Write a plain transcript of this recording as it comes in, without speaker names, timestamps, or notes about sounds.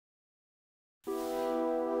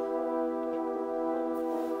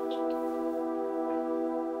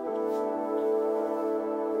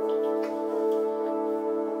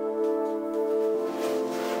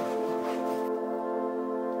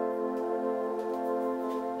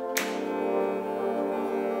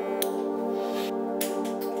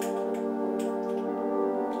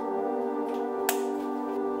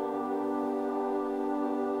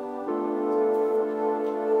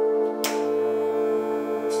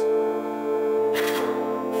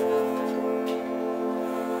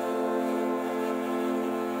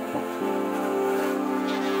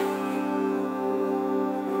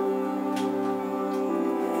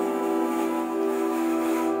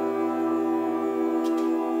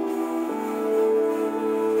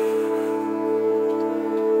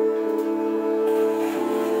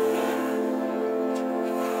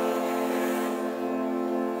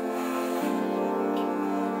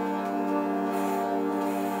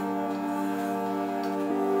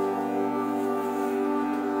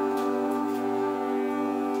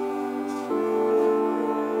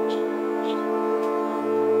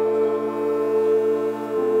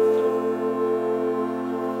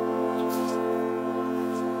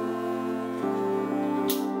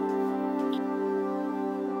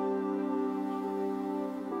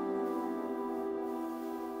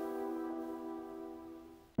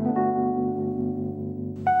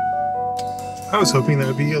I was hoping that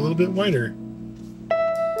would be a little bit whiter.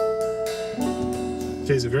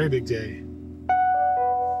 Today's a very big day.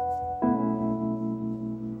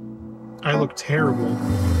 I look terrible.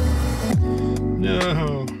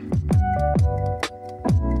 No.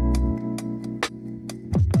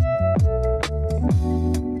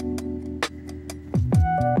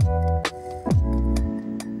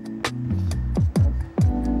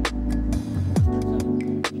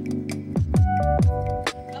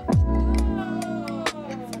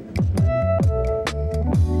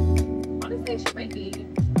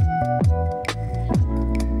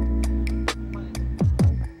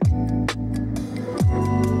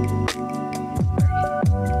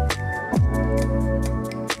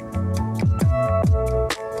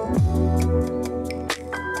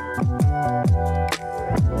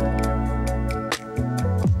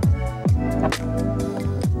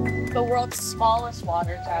 The world's smallest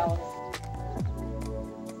water tower.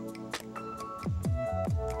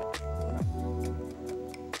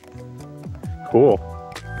 Cool.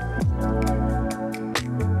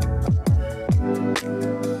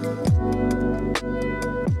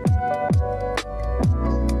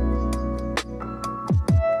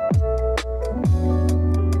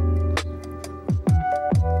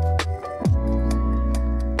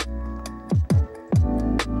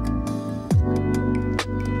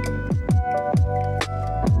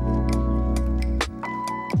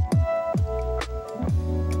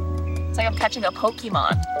 It's like I'm catching a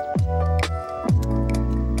Pokemon.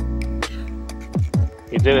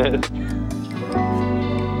 You did it.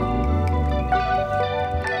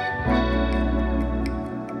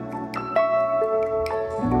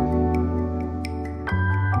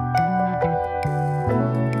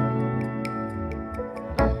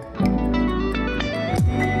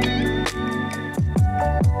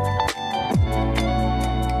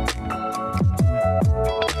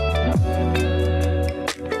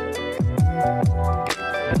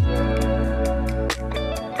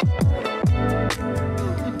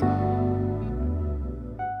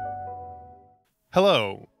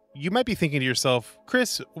 Hello. You might be thinking to yourself,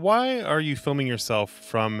 Chris, why are you filming yourself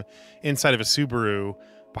from inside of a Subaru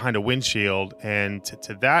behind a windshield? And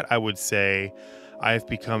to that, I would say I've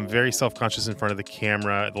become very self-conscious in front of the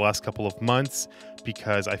camera the last couple of months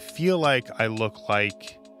because I feel like I look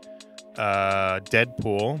like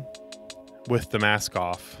Deadpool with the mask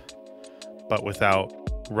off, but without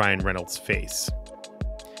Ryan Reynolds' face.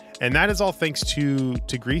 And that is all thanks to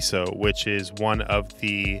Griso, which is one of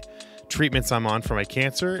the treatments I'm on for my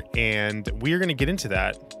cancer, and we are going to get into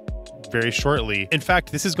that very shortly. In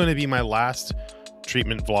fact, this is going to be my last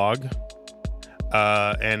treatment vlog,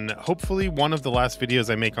 and hopefully one of the last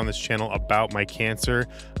videos I make on this channel about my cancer.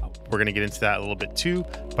 We're going to get into that a little bit too,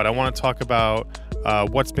 but I want to talk about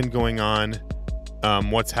what's been going on,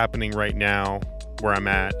 what's happening right now, where I'm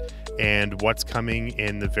at, and what's coming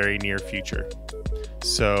in the very near future.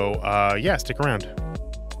 So yeah, stick around.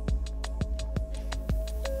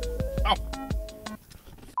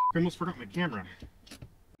 I almost forgot my camera.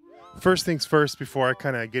 First things first, before I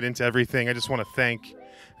kind of get into everything, I just want to thank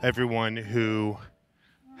everyone who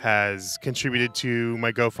has contributed to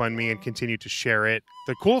my GoFundMe and continue to share it.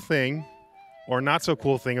 The cool thing, or not so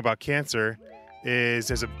cool thing about cancer, is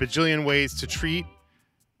there's a bajillion ways to treat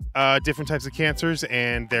different types of cancers,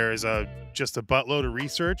 and there's just a buttload of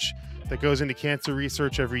research that goes into cancer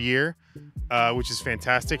research every year, which is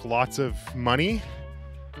fantastic. Lots of money.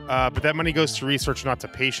 But that money goes to research, not to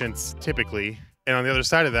patients, typically. And on the other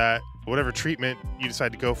side of that, whatever treatment you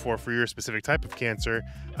decide to go for your specific type of cancer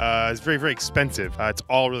is very, very expensive. It's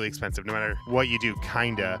all really expensive, no matter what you do,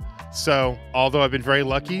 kinda. So, although I've been very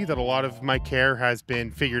lucky that a lot of my care has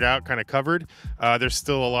been figured out, kind of covered, there's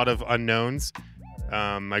still a lot of unknowns.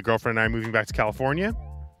 My girlfriend and I are moving back to California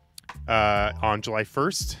on July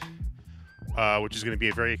 1st, which is going to be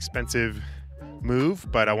a very expensive move,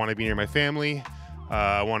 but I want to be near my family.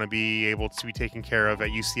 I want to be able to be taken care of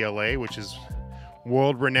at UCLA, which is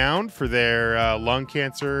world-renowned for their lung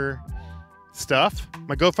cancer stuff.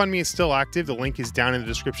 My GoFundMe is still active. The link is down in the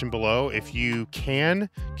description below. If you can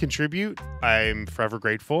contribute, I'm forever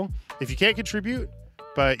grateful. If you can't contribute,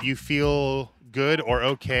 but you feel good or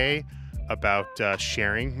okay about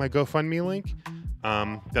sharing my GoFundMe link,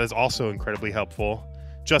 that is also incredibly helpful.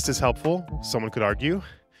 Just as helpful, someone could argue.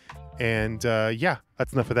 And yeah,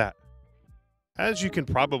 that's enough of that. As you can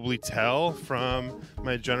probably tell from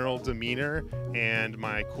my general demeanor and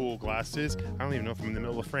my cool glasses, I don't even know if I'm in the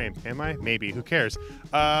middle of the frame. Am I? Maybe. Who cares?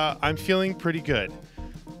 I'm feeling pretty good.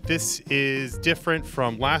 This is different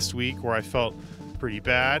from last week where I felt pretty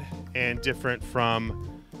bad, and different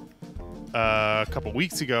from a couple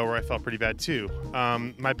weeks ago where I felt pretty bad too.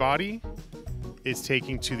 My body is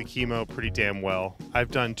taking to the chemo pretty damn well. I've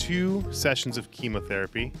done 2 sessions of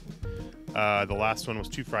chemotherapy. The last one was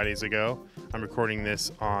 2 Fridays ago. I'm recording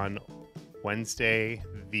this on Wednesday,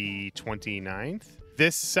 the 29th.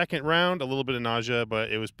 This second round, a little bit of nausea,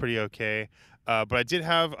 but it was pretty okay. But I did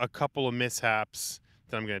have a couple of mishaps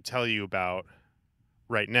that I'm going to tell you about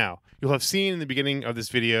right now. You'll have seen in the beginning of this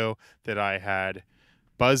video that I had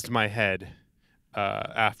buzzed my head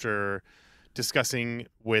after discussing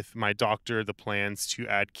with my doctor the plans to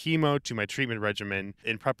add chemo to my treatment regimen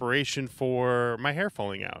in preparation for my hair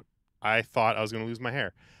falling out. I thought I was going to lose my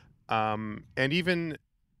hair. And even,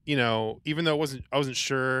 even though I wasn't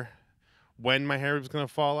sure when my hair was going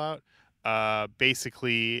to fall out,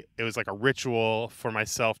 basically it was like a ritual for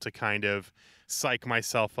myself to kind of psych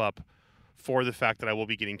myself up for the fact that I will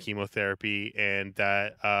be getting chemotherapy, and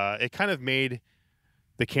that it kind of made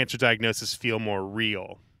the cancer diagnosis feel more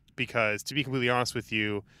real. Because to be completely honest with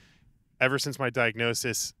you, ever since my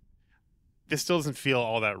diagnosis, this still doesn't feel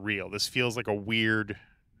all that real. This feels like a weird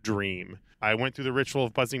dream. I went through the ritual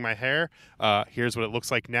of buzzing my hair. Here's what it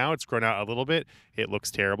looks like now. It's grown out a little bit. It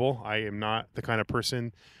looks terrible. I am not the kind of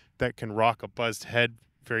person that can rock a buzzed head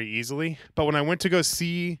very easily. But when I went to go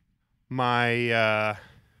see my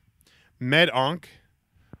med-onc,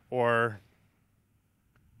 or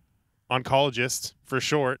oncologist for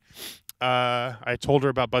short, I told her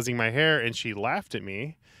about buzzing my hair, and she laughed at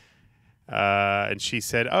me. And she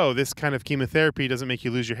said, "Oh, this kind of chemotherapy doesn't make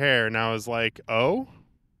you lose your hair." And I was like, "Oh,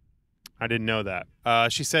 I didn't know that."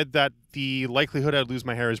 She said that the likelihood I'd lose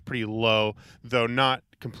my hair is pretty low, though not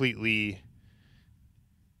completely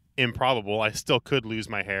improbable. I still could lose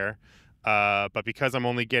my hair. But because I'm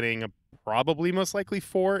only getting probably most likely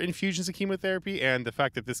 4 infusions of chemotherapy, and the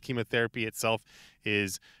fact that this chemotherapy itself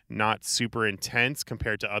is not super intense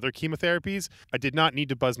compared to other chemotherapies, I did not need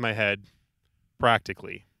to buzz my head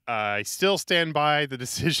practically. I still stand by the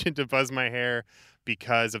decision to buzz my hair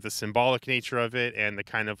because of the symbolic nature of it and the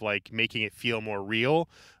kind of like making it feel more real.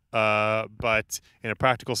 But in a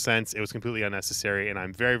practical sense, it was completely unnecessary, and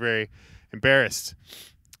I'm very, very embarrassed.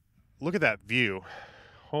 Look at that view.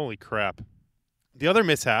 Holy crap. The other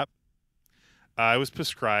mishap, I was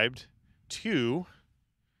prescribed 2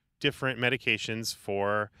 different medications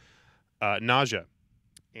for nausea.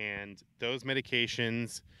 And those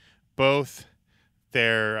medications, both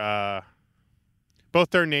their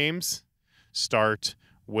names start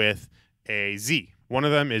with a Z. One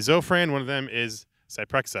of them is Zofran, one of them is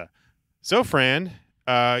Zyprexa. Zofran,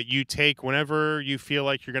 you take whenever you feel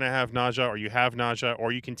like you're going to have nausea, or you have nausea,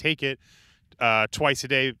 or you can take it twice a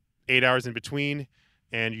day, 8 hours in between,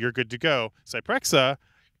 and you're good to go. Zyprexa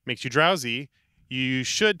makes you drowsy. You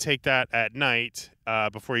should take that at night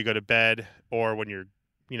before you go to bed, or when you're,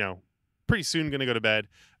 pretty soon going to go to bed,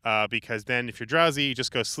 because then if you're drowsy, you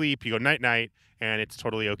just go sleep, you go night-night, and it's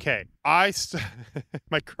totally okay.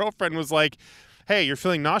 My girlfriend was like, "Hey, you're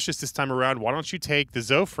feeling nauseous this time around. Why don't you take the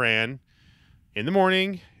Zofran in the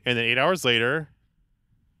morning, and then 8 hours later,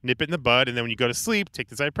 nip it in the bud, and then when you go to sleep, take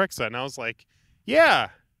the Zyprexa." And I was like, "Yeah,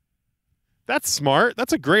 that's smart.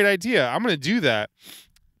 That's a great idea. I'm going to do that."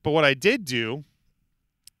 But what I did do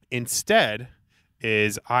instead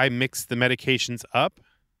is I mixed the medications up,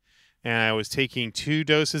 and I was taking 2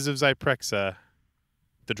 doses of Zyprexa,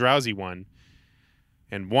 the drowsy one,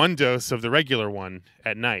 and 1 dose of the regular one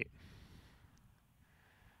at night.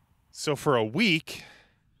 So for a week,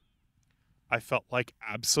 I felt like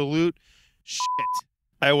absolute shit.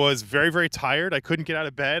 I was very, very tired. I couldn't get out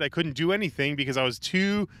of bed. I couldn't do anything because I was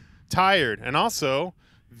too tired. And also,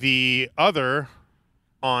 the other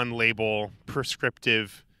on-label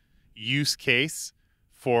prescriptive use case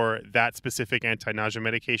for that specific anti-nausea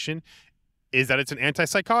medication is that it's an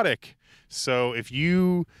antipsychotic. So if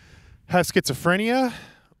you have schizophrenia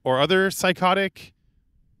or other psychotic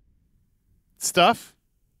stuff,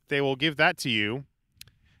 they will give that to you,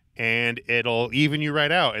 and it'll even you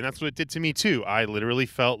right out. And that's what it did to me too. I literally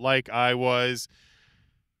felt like I was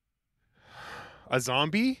a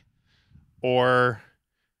zombie, or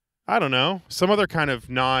I don't know, some other kind of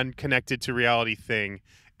non-connected to reality thing.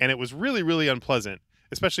 And it was really, really unpleasant,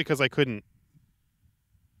 especially because I couldn't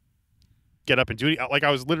get up and do it. Like, I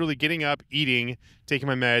was literally getting up, eating, taking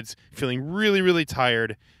my meds, feeling really, really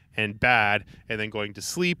tired and bad, and then going to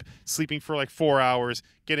sleep, sleeping for like 4 hours,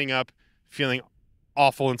 getting up, feeling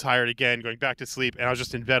awful and tired again, going back to sleep, and I was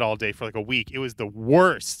just in bed all day for like a week. It was the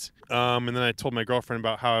worst. And then I told my girlfriend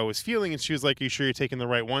about how I was feeling, and she was like, "Are you sure you're taking the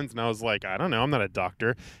right ones?" And I was like, "I don't know. I'm not a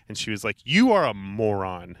doctor." And she was like, "You are a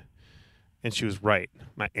moron." And she was right.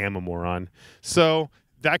 I am a moron. So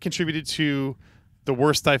that contributed to the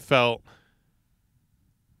worst I felt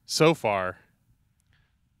so far.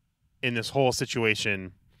 in this whole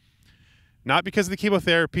situation. Not because of the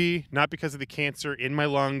chemotherapy, not because of the cancer in my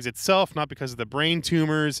lungs itself, not because of the brain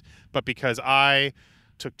tumors, but because I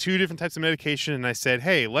took 2 different types of medication and I said,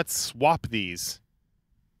 hey, let's swap these.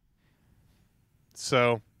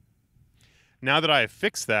 So now that I have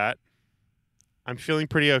fixed that, I'm feeling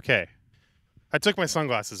pretty okay. I took my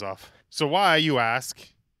sunglasses off. So why, you ask?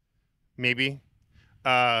 Maybe.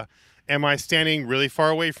 Am I standing really far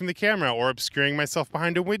away from the camera or obscuring myself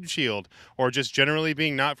behind a windshield or just generally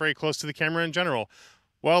being not very close to the camera in general?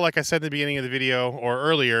 Well, like I said at the beginning of the video or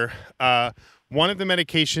earlier, one of the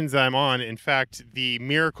medications that I'm on, in fact, the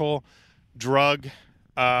miracle drug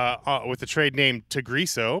with the trade name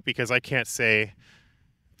Tagrisso, because I can't say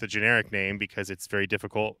the generic name because it's very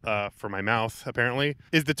difficult for my mouth, apparently,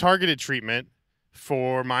 is the targeted treatment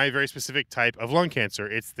for my very specific type of lung cancer.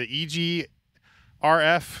 It's the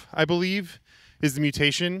EGRF, I believe, is the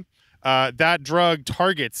mutation. That drug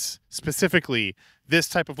targets specifically this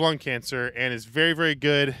type of lung cancer and is very, very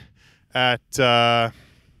good at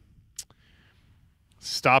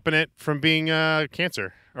stopping it from being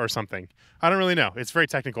cancer or something. I don't really know. It's very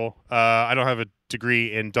technical. I don't have a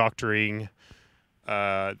degree in doctoring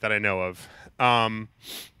that I know of.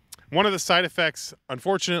 One of the side effects,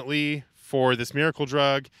 unfortunately, for this miracle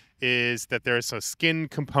drug is that there's a skin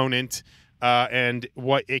component, and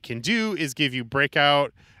what it can do is give you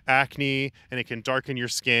breakout acne, and it can darken your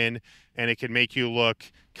skin, and it can make you look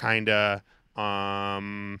kind of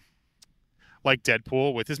like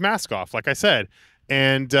Deadpool with his mask off, like I said.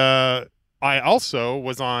 And I also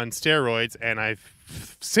was on steroids, and I've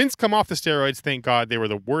since come off the steroids. Thank God. They were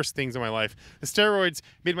the worst things in my life. The steroids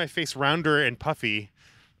made my face rounder and puffy,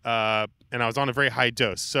 and I was on a very high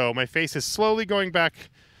dose. So my face is slowly going back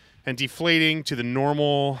and deflating to the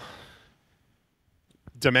normal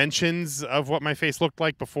dimensions of what my face looked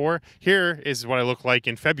like before. Here is what I look like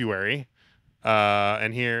in February,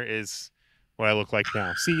 and here is what I look like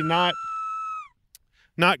now. See, not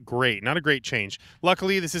great, not a great change.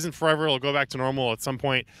 Luckily, this isn't forever. It'll go back to normal at some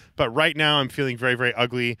point. But right now, I'm feeling very, very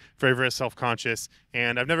ugly, very, very self-conscious.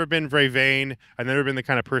 And I've never been very vain. I've never been the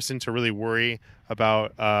kind of person to really worry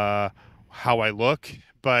about how I look.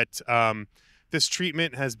 But this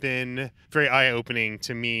treatment has been very eye-opening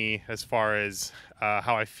to me as far as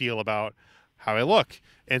how I feel about how I look.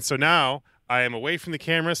 And so now I am away from the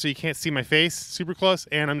camera so you can't see my face super close,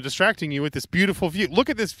 and I'm distracting you with this beautiful view. Look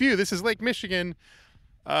at this view. This is Lake Michigan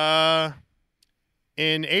in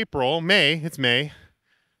May. It's May.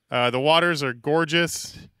 The waters are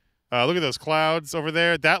gorgeous. Look at those clouds over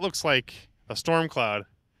there. That looks like a storm cloud.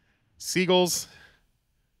 Seagulls,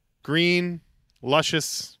 green,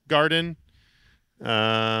 luscious garden.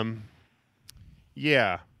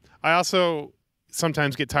 Yeah. I also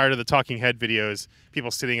sometimes get tired of the talking head videos,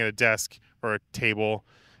 people sitting at a desk or a table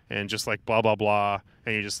and just like blah, blah, blah,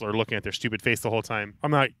 and you just are looking at their stupid face the whole time.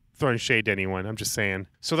 I'm not throwing shade to anyone. I'm just saying.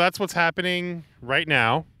 So that's what's happening right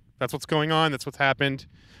now. That's what's going on. That's what's happened.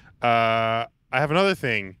 I have another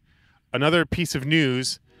thing, another piece of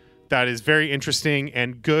news that is very interesting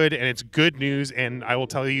and good, and it's good news, and I will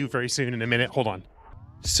tell you very soon in a minute. Hold on.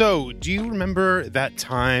 So, do you remember that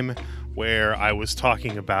time where I was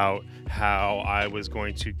talking about how I was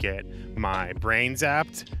going to get my brain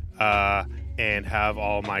zapped and have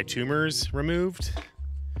all my tumors removed?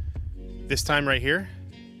 This time right here?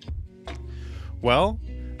 Well,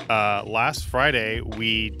 last Friday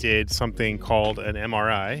we did something called an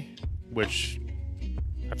MRI, which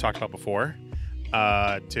I've talked about before,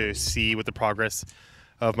 to see what the progress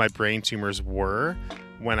of my brain tumors were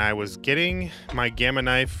when I was getting my gamma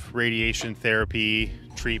knife radiation therapy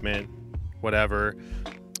treatment, whatever.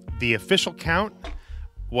 The official count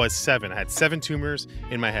was 7. I had 7 tumors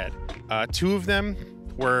in my head. 2 of them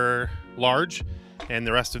were large, and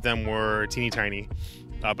the rest of them were teeny tiny,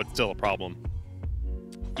 but still a problem.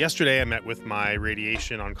 Yesterday, I met with my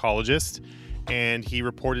radiation oncologist, and he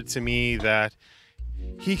reported to me that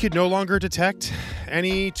he could no longer detect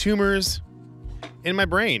any tumors in my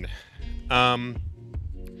brain. To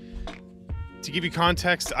give you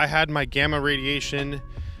context, I had my gamma radiation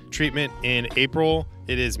treatment in April.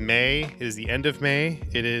 It is May. It is the end of May.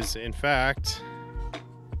 It is, in fact,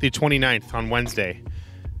 the 29th on Wednesday,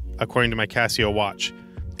 according to my Casio watch.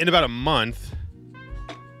 In about a month,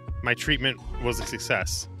 my treatment was a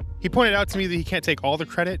success. He pointed out to me that he can't take all the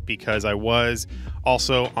credit because I was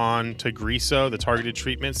also on Tagrisso, the targeted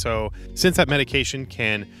treatment. So since that medication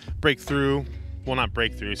can break through, well, not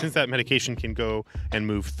break through, since that medication can go and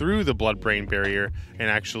move through the blood-brain barrier and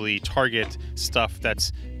actually target stuff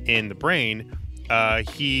that's in the brain,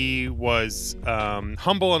 He was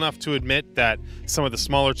humble enough to admit that some of the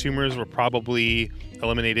smaller tumors were probably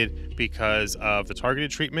eliminated because of the targeted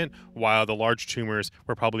treatment, while the large tumors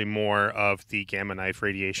were probably more of the gamma knife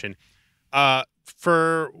radiation.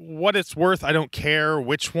 For what it's worth, I don't care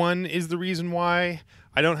which one is the reason why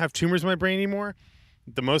I don't have tumors in my brain anymore.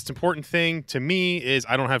 The most important thing to me is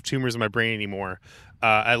I don't have tumors in my brain anymore.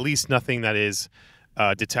 At least nothing that is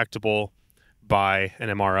detectable by an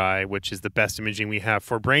MRI, which is the best imaging we have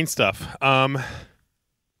for brain stuff. I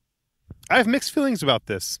have mixed feelings about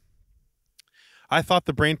this. I thought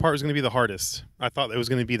the brain part was going to be the hardest. I thought it was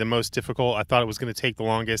going to be the most difficult. I thought it was going to take the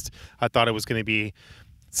longest. I thought it was going to be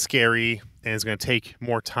scary and it's going to take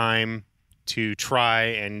more time to try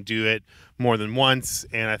and do it more than once.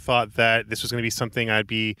 And I thought that this was going to be something I'd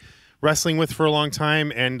be wrestling with for a long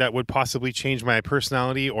time and that would possibly change my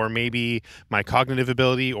personality or maybe my cognitive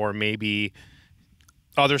ability or maybe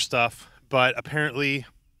other stuff. But apparently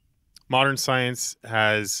modern science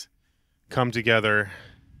has come together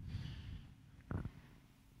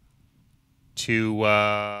to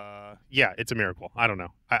yeah, it's a miracle. I don't know.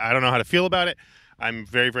 I don't know how to feel about it. I'm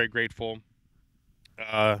very, very grateful.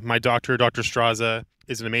 My doctor, Dr. Straza,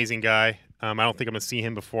 is an amazing guy. I don't think I'm going to see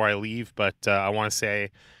him before I leave, but I want to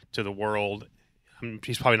say to the world,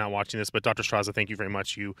 he's probably not watching this, but Dr. Straza, thank you very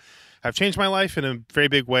much. You have changed my life in a very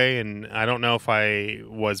big way, and I don't know if I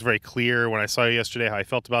was very clear when I saw you yesterday how I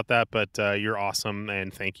felt about that, but you're awesome,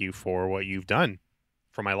 and thank you for what you've done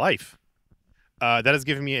for my life. That has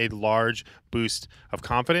given me a large boost of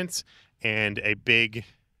confidence and a big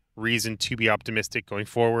reason to be optimistic going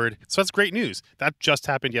forward. So that's great news. That just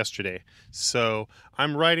happened yesterday. So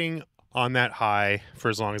I'm riding on that high for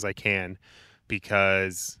as long as I can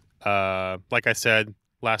because, like I said,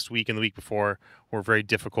 last week and the week before were very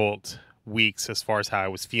difficult weeks as far as how I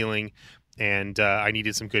was feeling, and I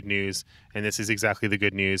needed some good news, and this is exactly the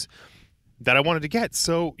good news that I wanted to get.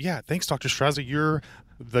 So yeah, thanks, Dr. Straza. You're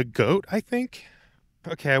the GOAT, I think.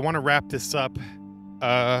 Okay, I want to wrap this up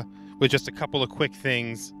with just a couple of quick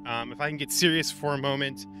things. If I can get serious for a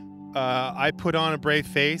moment, I put on a brave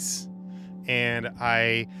face, and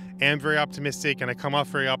I am very optimistic, and I come off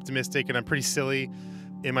very optimistic, and I'm pretty silly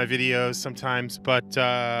in my videos sometimes, but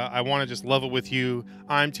I want to just level with you.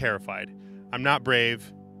 I'm terrified. I'm not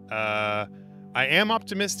brave. I am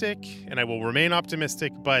optimistic, and I will remain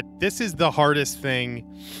optimistic, but this is the hardest thing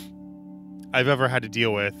I've ever had to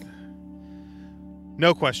deal with.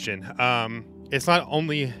 No question. It's not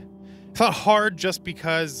hard just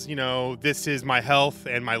because, you know, this is my health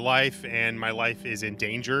and my life is in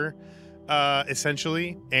danger,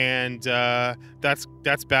 essentially. And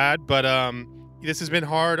that's bad. But this has been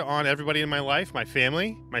hard on everybody in my life, my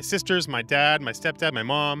family, my sisters, my dad, my stepdad, my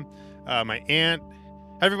mom, my aunt,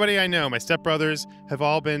 everybody I know, my stepbrothers have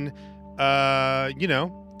all been, you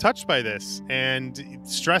know, touched by this and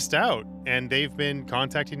stressed out. And they've been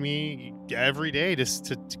contacting me every day just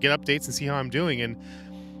to get updates and see how I'm doing. And,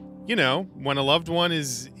 you know, when a loved one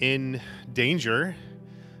is in danger,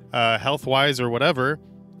 health-wise or whatever,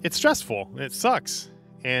 it's stressful. It sucks.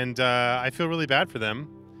 And I feel really bad for them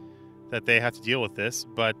that they have to deal with this,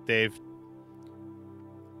 but they've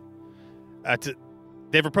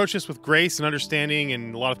approached this with grace and understanding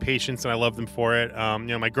and a lot of patience, and I love them for it. You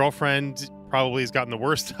know, my girlfriend probably has gotten the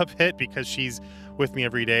worst of it because she's with me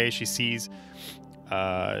every day. She sees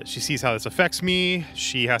how this affects me.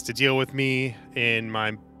 She has to deal with me in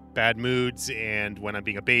my bad moods and when I'm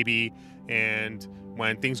being a baby and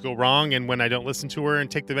when things go wrong and when I don't listen to her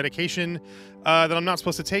and take the medication that I'm not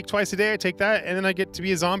supposed to take twice a day. I take that and then I get to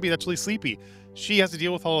be a zombie that's really sleepy. She has to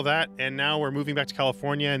deal with all of that, and now we're moving back to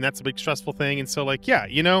California, and that's a big stressful thing. And so, like, yeah,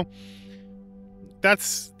 you know,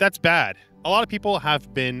 that's bad. A lot of people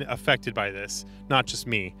have been affected by this, not just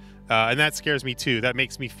me, and that scares me too. That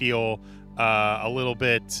makes me feel a little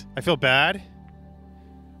bit. I feel bad.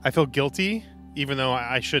 I feel guilty, even though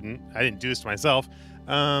I shouldn't. I didn't do this to myself,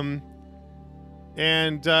 and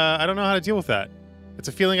I don't know how to deal with that. It's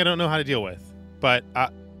a feeling I don't know how to deal with, but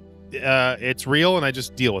it's real, and I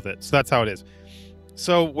just deal with it. So that's how it is.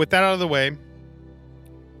 So with that out of the way,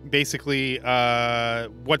 basically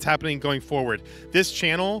what's happening going forward. This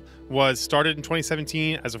channel was started in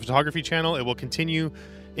 2017 as a photography channel. It will continue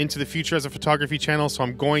into the future as a photography channel. So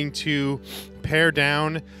I'm going to pare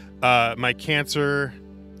down my cancer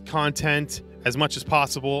content as much as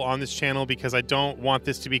possible on this channel because I don't want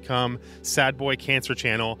this to become Sad Boy Cancer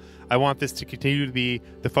Channel. I want this to continue to be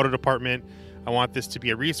the photo department. I want this to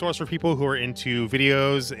be a resource for people who are into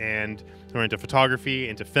videos and who are into photography,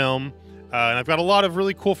 into film. And I've got a lot of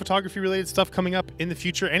really cool photography related stuff coming up in the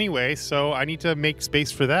future anyway, so I need to make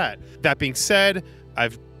space for that. That being said,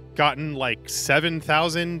 I've gotten like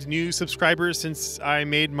 7,000 new subscribers since I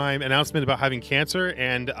made my announcement about having cancer.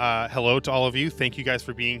 And hello to all of you. Thank you guys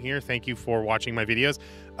for being here. Thank you for watching my videos.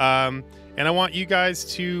 And I want you guys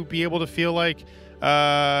to be able to feel like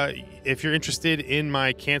if you're interested in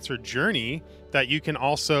my cancer journey, that you can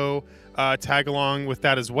also tag along with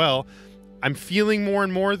that as well. I'm feeling more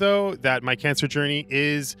and more, though, that my cancer journey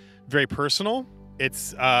is very personal.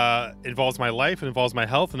 It's involves my life, it involves my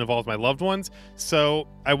health, and involves my loved ones. So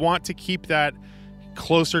I want to keep that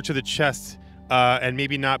closer to the chest and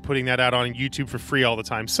maybe not putting that out on YouTube for free all the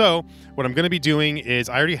time. So what I'm going to be doing is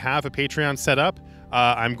I already have a Patreon set up.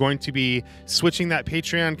 I'm going to be switching that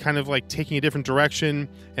Patreon, kind of like taking a different direction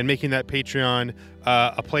and making that Patreon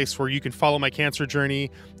a place where you can follow my cancer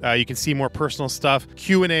journey. You can see more personal stuff,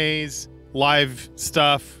 Q&As, live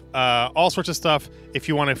stuff, all sorts of stuff if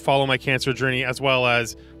you want to follow my cancer journey, as well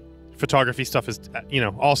as photography stuff is,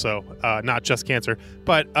 also not just cancer.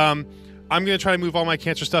 But I'm going to try to move all my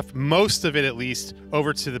cancer stuff, most of it at least,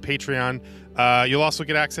 over to the Patreon. You'll also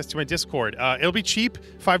get access to my Discord. It'll be cheap,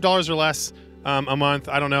 $5 or less a month.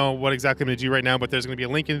 I don't know what exactly I'm going to do right now, but there's going to be a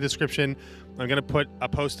link in the description. I'm going to put a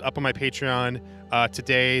post up on my Patreon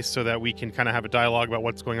today so that we can kind of have a dialogue about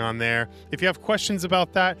what's going on there. If you have questions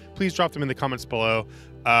about that, please drop them in the comments below.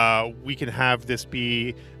 We can have this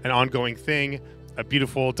be an ongoing thing, a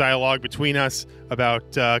beautiful dialogue between us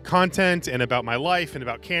about content and about my life and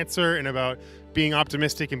about cancer and about being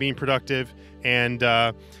optimistic and being productive and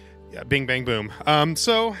bing, bang, boom.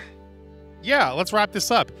 So, yeah, let's wrap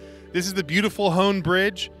this up. This is the beautiful Hone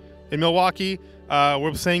Bridge in Milwaukee.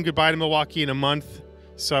 We're saying goodbye to Milwaukee in a month,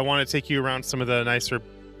 so I want to take you around some of the nicer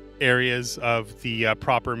areas of the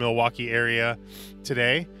proper Milwaukee area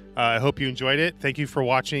today. I hope you enjoyed it. Thank you for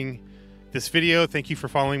watching this video. Thank you for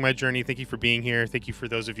following my journey. Thank you for being here. Thank you for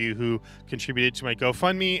those of you who contributed to my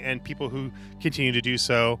GoFundMe and people who continue to do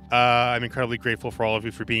so. I'm incredibly grateful for all of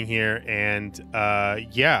you for being here. And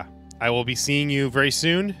yeah, I will be seeing you very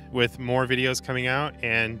soon with more videos coming out.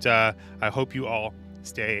 And I hope you all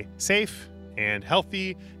stay safe and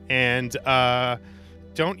healthy and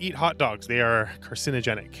don't eat hot dogs. They are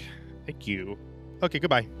carcinogenic. Thank you. Okay,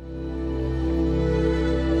 goodbye.